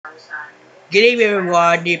Good evening,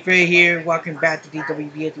 everyone. Deep Ray here. Welcome back to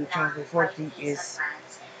DWB YouTube channel. 14 is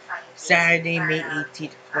Saturday, May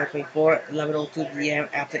 18th, 2024, 11:02 p.m.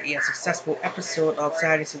 After a successful episode of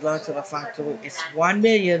Saturday's Lunch of the Factor is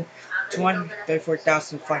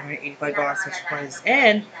 $1,234,585 cash prize,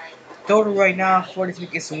 and total right now for this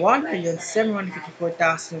week is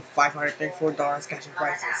 $1,754,534 cash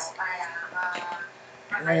prizes.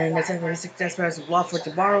 And that's it for the success prize block for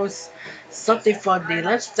tomorrow's Something Fun Day.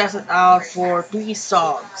 Let's test it out for 3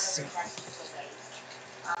 songs.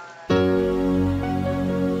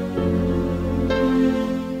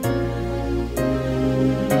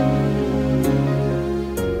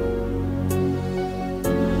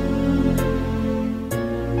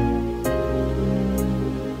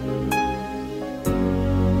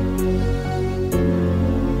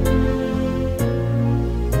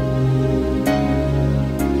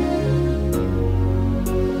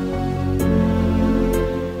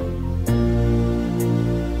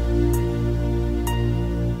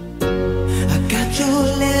 Your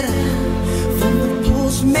letter from the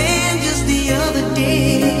postman just the other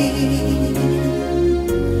day,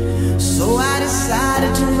 so I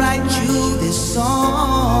decided to write you this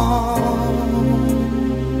song,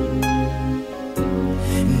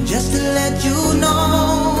 just to let you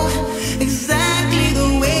know exactly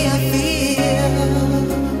the way I feel,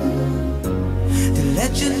 to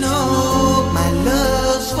let you know my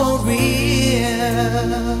love's for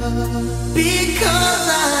real, because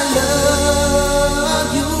I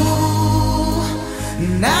love you,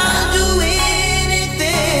 and I'll do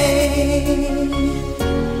anything.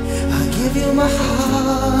 I'll give you my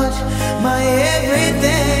heart, my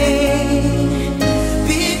everything,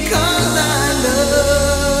 because I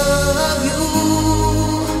love you.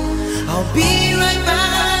 I'll be right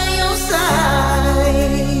by your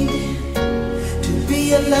side, to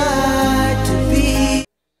be a light, to be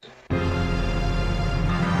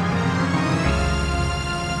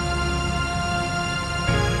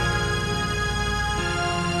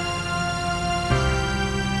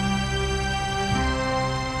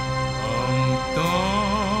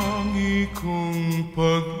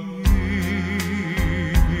pag-ibig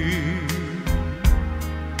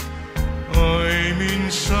ay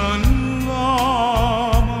minsan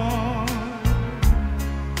lamang,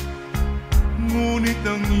 ngunit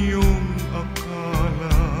ang iyong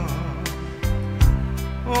akala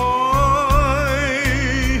ay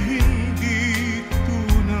hindi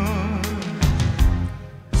tunay,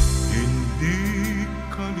 hindi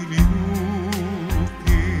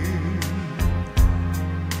kalilimutin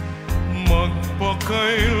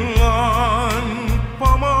magpakailan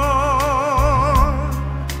pa man,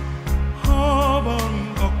 habang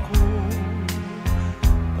ako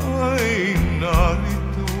ay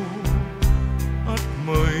narito at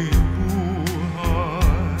may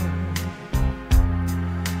buhay.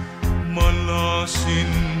 Malasin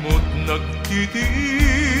mo't nagtitiis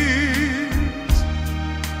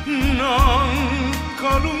ng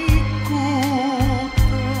kalungkutan,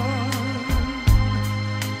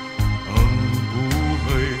 ang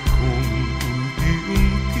buhay kong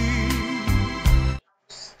unti-unti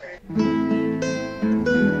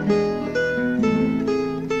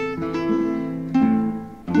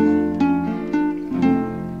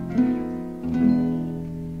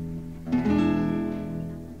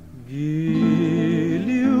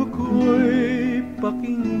giliw ko'y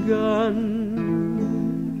pakinggan,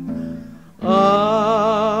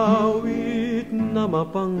 awit na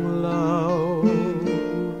mapanglaw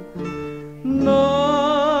na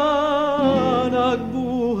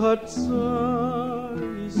nagbuhat sa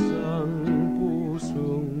isang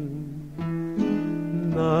pusong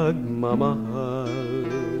nagmamahal.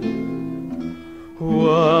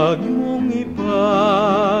 Huwag mong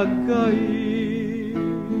ipagkait,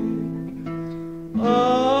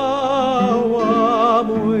 awa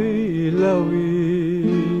mo'y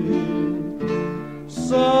lawin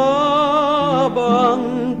sa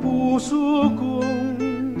bang puso kong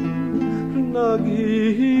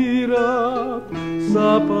naghihirap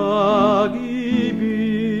sa pag-ibig.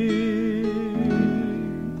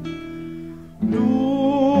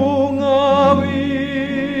 Dungawin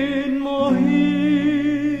mo,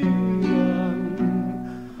 hirang,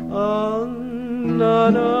 ang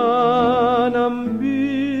nananambilan,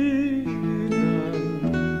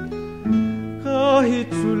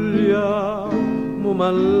 kahit sulya mo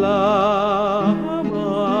man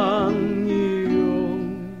lamang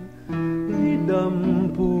iyong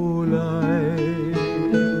idampulay.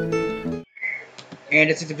 And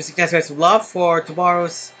that's it, the success prize love for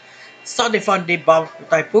tomorrow's Sunday Fun Day. Bago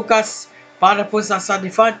tayo bukas para po sa Sunday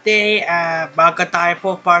Fun Day. Bago tayo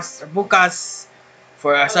po bukas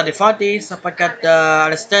for Sunday Funday sapagkat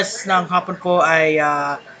alas 10 ng hapon po ay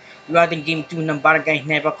yung ating Game 2 ng Barangay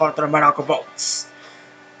Neva kontra Maraco Bolts.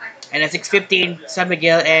 And at 6:15, San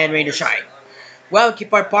Miguel and Rain to Shine. Well, keep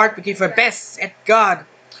our part, we keep our best, at God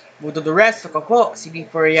we'll do the rest. Ako po, si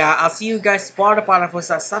Victoria. I'll see you guys para po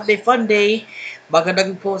sa Sunday Funday.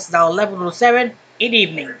 Magandang po sa level 7 in the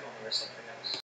evening.